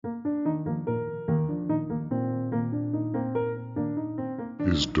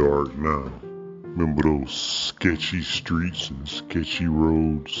It's dark now. Remember those sketchy streets and sketchy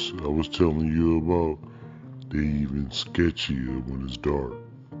roads I was telling you about? They even sketchier when it's dark.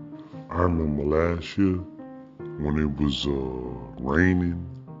 I remember last year when it was raining,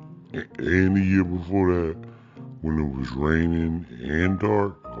 and the year before that when it was raining and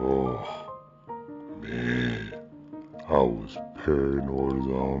dark. Oh man, I was paranoid as I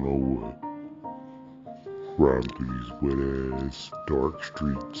don't know what. Riding through these wet ass dark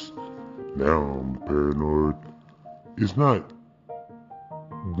streets. Now I'm paranoid. It's not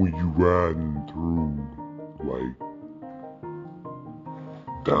when you riding through like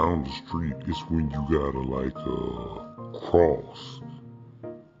down the street. It's when you gotta like cross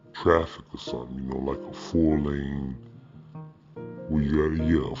traffic or something. You know, like a 4 lane where you gotta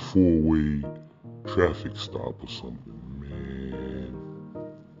a 4-way traffic stop or something. Man,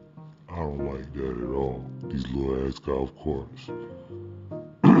 I don't like that at all. These little ass golf carts.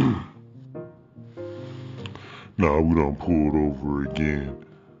 Now we done pulled over again.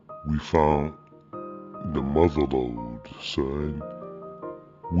 We found the mother lode, son.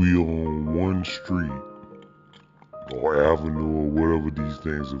 We on one street or avenue or whatever these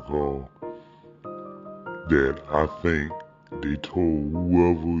things are called that I think they told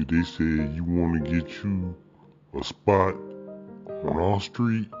whoever, they said you want to get you a spot on our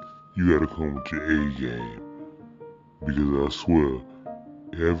street, you gotta come with your A game. Because I swear,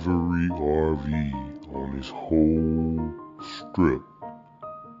 every RV on this whole strip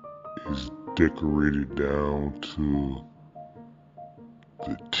is decorated down to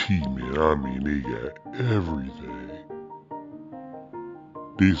the T, man. I mean, they got everything.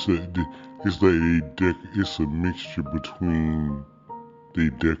 They said it's like it's a mixture between they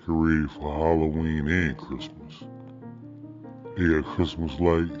decorated for Halloween and Christmas. They got Christmas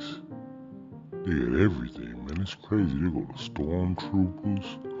lights. They got everything, man. It's crazy. They got the stormtroopers.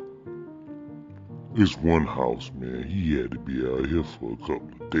 This one house, man. He had to be out here for a couple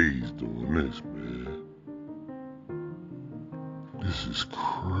of days doing this, man. This is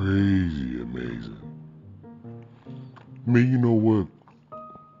crazy amazing. Man, you know what?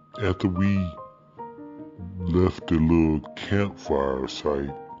 After we left the little campfire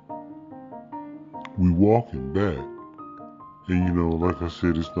site, we walking back. And you know, like I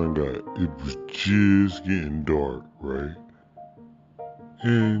said, it was just getting dark, right?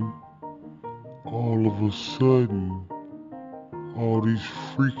 And all of a sudden, all these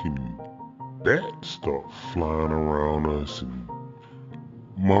freaking bats start flying around us, and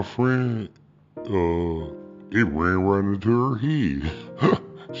my friend, it ran right into her head.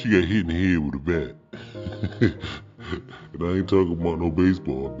 She got hit in the head with a bat. And I ain't talking about no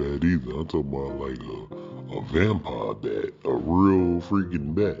baseball bat either. I'm talking about like a vampire bat, a real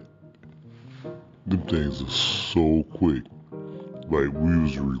freaking bat. Them things are so quick. Like we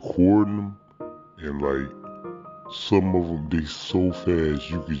was recording them, and like some of them they so fast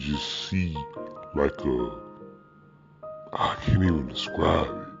you could just see like I can't even describe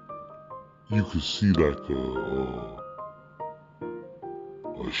it. You could see like a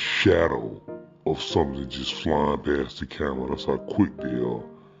shadow of something just flying past the camera. That's how quick they are.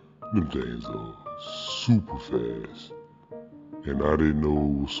 Them things are super fast. And I didn't know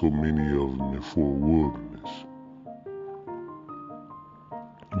there was so many of them in Fort Wilderness.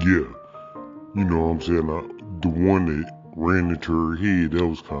 Yeah, you know what I'm saying? The one that ran into her head, that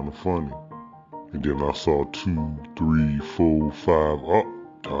was kind of funny. And then I saw 2, 3, 4, 5. Oh,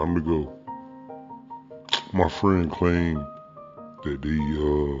 time to go. My friend claimed that they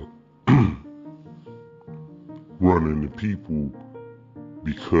run into people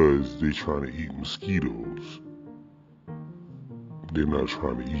because they trying to eat mosquitoes. They're not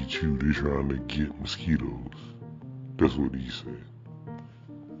trying to eat you, they're trying to get mosquitoes. That's what he said.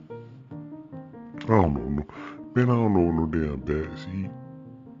 I don't know. Man, I don't know what no damn bats eat.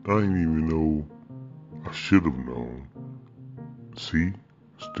 I didn't even know. I should have known. See?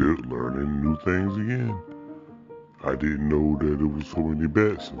 Still learning new things again. I didn't know that there was so many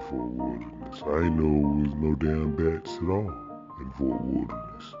bats in Fort Wilderness. I didn't know there was no damn bats at all in Fort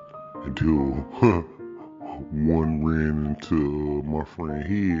Wilderness. Until one ran into my friend's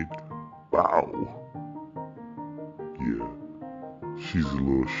head. Wow. Yeah. She's a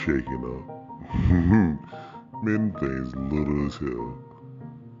little shaken up. Man, thing's little as hell.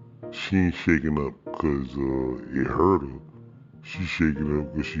 She ain't shaking up because it hurt her. She's shaking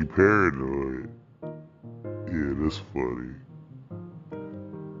up because she paranoid. Yeah, that's funny.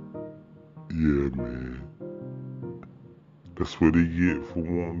 Yeah, man. That's what they get for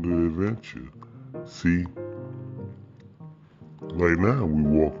wanting the adventure. See? Like now we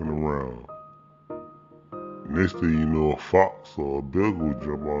walking around. Next thing you know, a fox or a bear will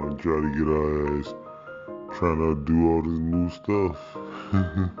jump out and try to get our ass trying to do all this new stuff.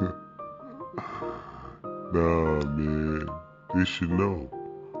 Nah, man, they should know.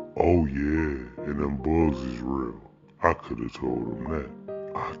 Oh yeah, and them bugs is real. I could have told them that.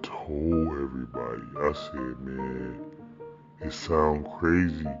 I told everybody. I said, man, it sound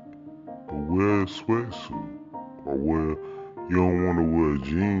crazy, but wear a sweatsuit. Or wear, you don't want to wear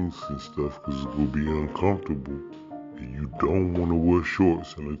jeans and stuff because it's going to be uncomfortable. And you don't want to wear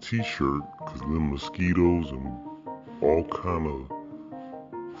shorts and a t-shirt because them mosquitoes and all kind of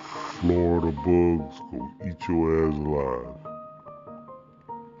Florida bugs go eat your ass alive.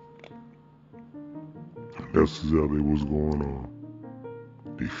 That's exactly what's going on.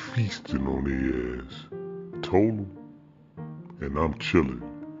 They feasting on their ass. Told them. And I'm chilling.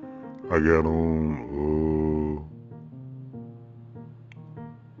 I got on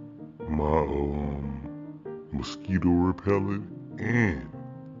my mosquito repellent and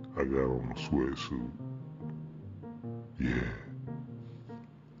I got on a sweatsuit. Yeah.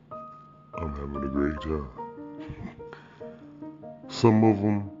 I'm having a great time. Some of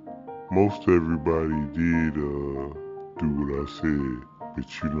them, most everybody did do what I said, but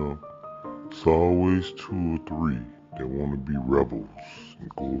you know, it's always 2 or 3 that want to be rebels and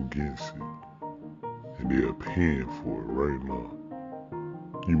go against it, and they're paying for it right now.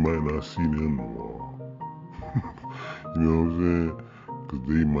 You might not see them tomorrow. You know what I'm saying? Because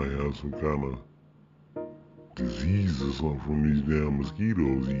they might have some kind of disease or something from these damn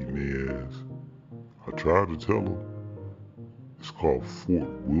mosquitoes eating their ass. I tried to tell them. It's called Fort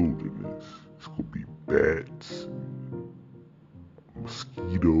Wilderness. It's gonna be bats,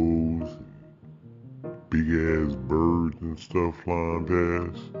 mosquitoes, and big ass birds and stuff flying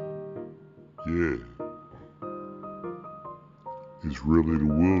past. Yeah. It's really the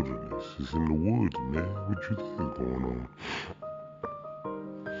wilderness. It's in the woods, man. What you think is going on?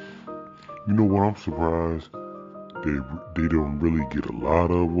 You know what? I'm surprised they don't really get a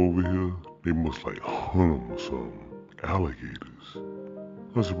lot of over here. They must like hunt them or something. Alligators.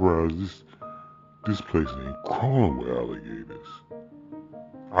 I'm surprised this place ain't crawling with alligators.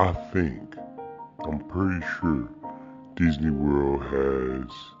 I'm pretty sure Disney World has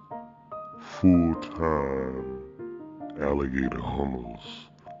full-time alligator hunters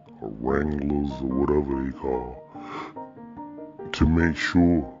or wranglers or whatever they call to make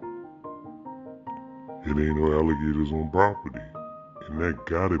sure it ain't no alligators on property. And that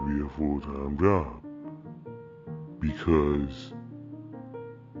gotta be a full-time job because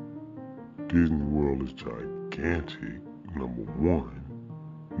Disney World is gigantic, number 1.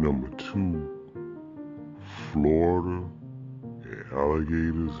 Number 2, Florida and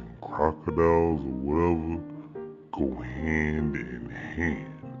alligators and crocodiles or whatever go hand in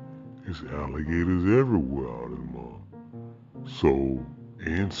hand. There's alligators everywhere out in the mall. So,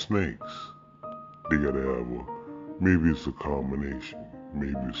 and snakes. They gotta have maybe it's a combination.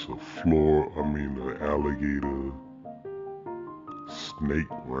 Maybe it's an alligator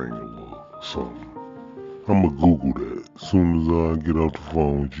snake wrangler or something. I'ma Google that as soon as I get off the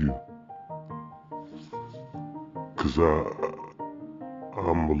phone with you. Cause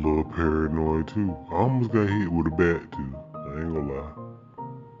I'm a little paranoid too. I almost got hit with a bat too. I ain't gonna lie.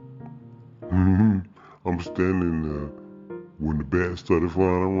 I'm standing there when the bat started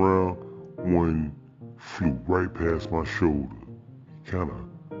flying around. One flew right past my shoulder. He kinda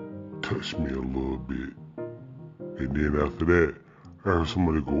touched me a little bit. And then after that, I heard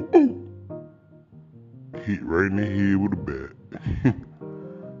somebody go, "Oh!" Hit right in the head with a bat.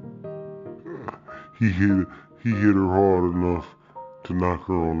 He hit her hard enough to knock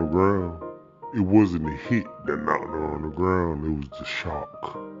her on the ground. It wasn't the hit that knocked her on the ground, it was the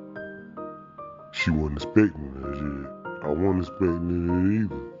shock. She wasn't expecting that shit. I wasn't expecting it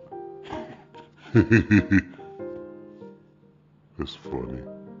either. That's funny.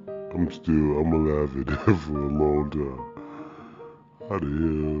 I'ma laugh at that for a long time. How the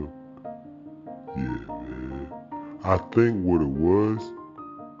hell? Yeah, man. I think what it was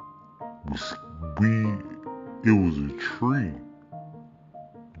it was a tree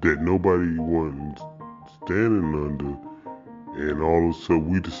that nobody wasn't standing under, and all of a sudden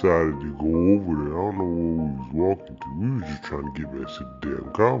we decided to go over there. I don't know where we was walking to. We was just trying to get back to the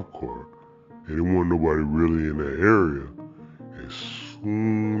damn golf cart, and there wasn't nobody really in that area. As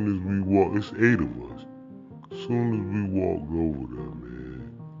soon as we walked, it's 8 of us. As soon as we walked over there, man,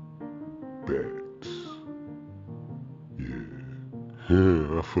 bats.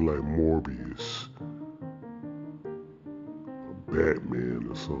 Yeah, I feel like Morbius. Batman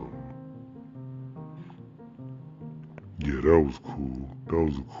or something. Yeah, that was cool. That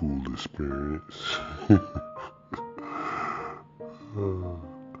was a cool experience. Uh,